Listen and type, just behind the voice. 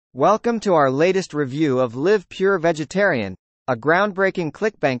Welcome to our latest review of Liv Pure Vegetarian, a groundbreaking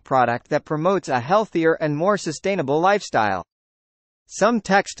Clickbank product that promotes a healthier and more sustainable lifestyle. Some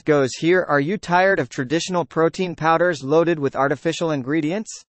text goes here: are you tired of traditional protein powders loaded with artificial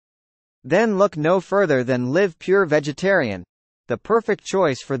ingredients? Then look no further than Liv Pure Vegetarian, the perfect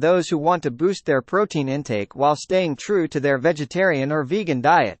choice for those who want to boost their protein intake while staying true to their vegetarian or vegan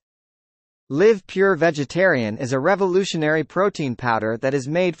diet. Liv Pure Vegetarian is a revolutionary protein powder that is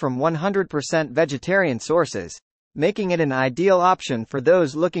made from 100% vegetarian sources, making it an ideal option for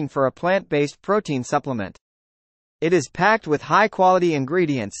those looking for a plant-based protein supplement. It is packed with high-quality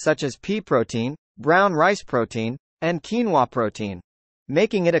ingredients such as pea protein, brown rice protein, and quinoa protein,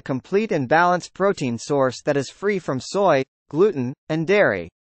 making it a complete and balanced protein source that is free from soy, gluten, and dairy.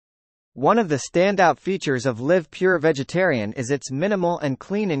 One of the standout features of Liv Pure Vegetarian is its minimal and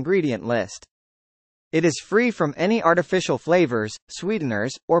clean ingredient list. It is free from any artificial flavors,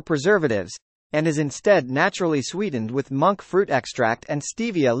 sweeteners, or preservatives, and is instead naturally sweetened with monk fruit extract and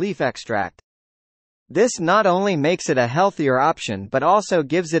stevia leaf extract. This not only makes it a healthier option but also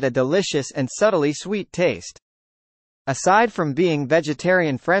gives it a delicious and subtly sweet taste. Aside from being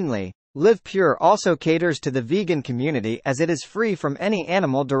vegetarian-friendly, Liv Pure also caters to the vegan community as it is free from any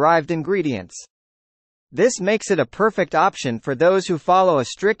animal-derived ingredients. This makes it a perfect option for those who follow a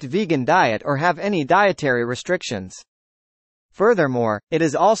strict vegan diet or have any dietary restrictions. Furthermore, it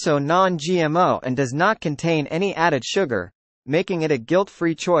is also non-GMO and does not contain any added sugar, making it a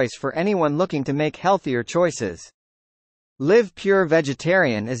guilt-free choice for anyone looking to make healthier choices. Liv Pure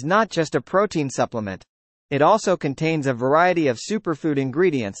Vegetarian is not just a protein supplement. It also contains a variety of superfood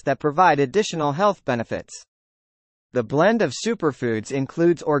ingredients that provide additional health benefits. The blend of superfoods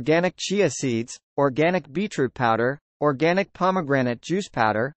includes organic chia seeds, organic beetroot powder, organic pomegranate juice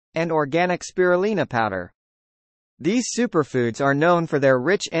powder, and organic spirulina powder. These superfoods are known for their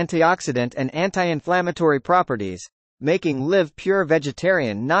rich antioxidant and anti-inflammatory properties, making Liv Pure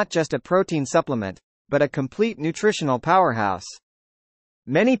Vegetarian not just a protein supplement, but a complete nutritional powerhouse.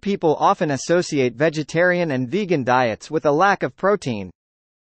 Many people often associate vegetarian and vegan diets with a lack of protein.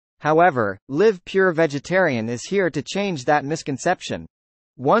 However, Liv Pure Vegetarian is here to change that misconception.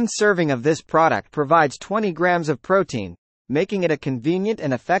 One serving of this product provides 20 grams of protein, making it a convenient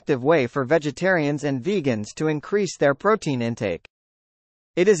and effective way for vegetarians and vegans to increase their protein intake.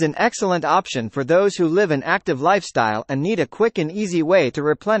 It is an excellent option for those who live an active lifestyle and need a quick and easy way to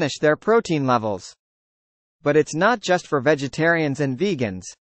replenish their protein levels. But it's not just for vegetarians and vegans.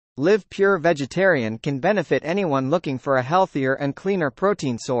 Liv Pure Vegetarian can benefit anyone looking for a healthier and cleaner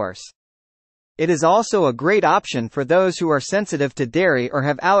protein source. It is also a great option for those who are sensitive to dairy or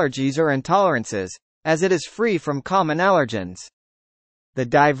have allergies or intolerances, as it is free from common allergens. The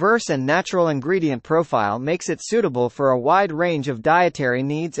diverse and natural ingredient profile makes it suitable for a wide range of dietary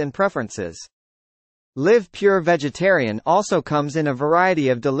needs and preferences. Liv Pure Vegetarian also comes in a variety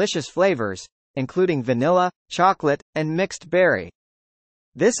of delicious flavors, including vanilla, chocolate, and mixed berry.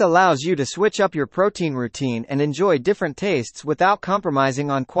 This allows you to switch up your protein routine and enjoy different tastes without compromising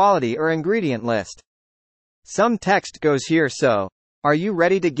on quality or ingredient list. Some text goes here: so, are you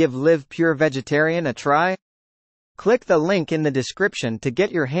ready to give Liv Pure Vegetarian a try? Click the link in the description to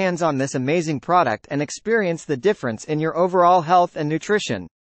get your hands on this amazing product and experience the difference in your overall health and nutrition.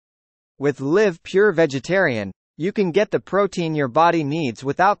 With Liv Pure Vegetarian, you can get the protein your body needs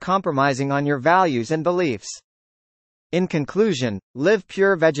without compromising on your values and beliefs. In conclusion, Liv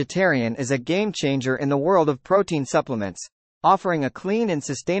Pure Vegetarian is a game-changer in the world of protein supplements, offering a clean and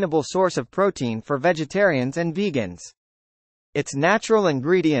sustainable source of protein for vegetarians and vegans. Its natural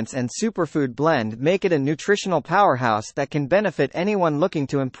ingredients and superfood blend make it a nutritional powerhouse that can benefit anyone looking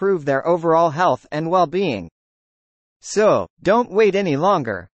to improve their overall health and well-being. So, don't wait any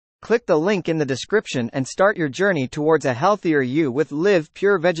longer. Click the link in the description and start your journey towards a healthier you with Liv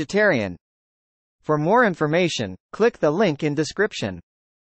Pure Vegetarian. For more information, click the link in description.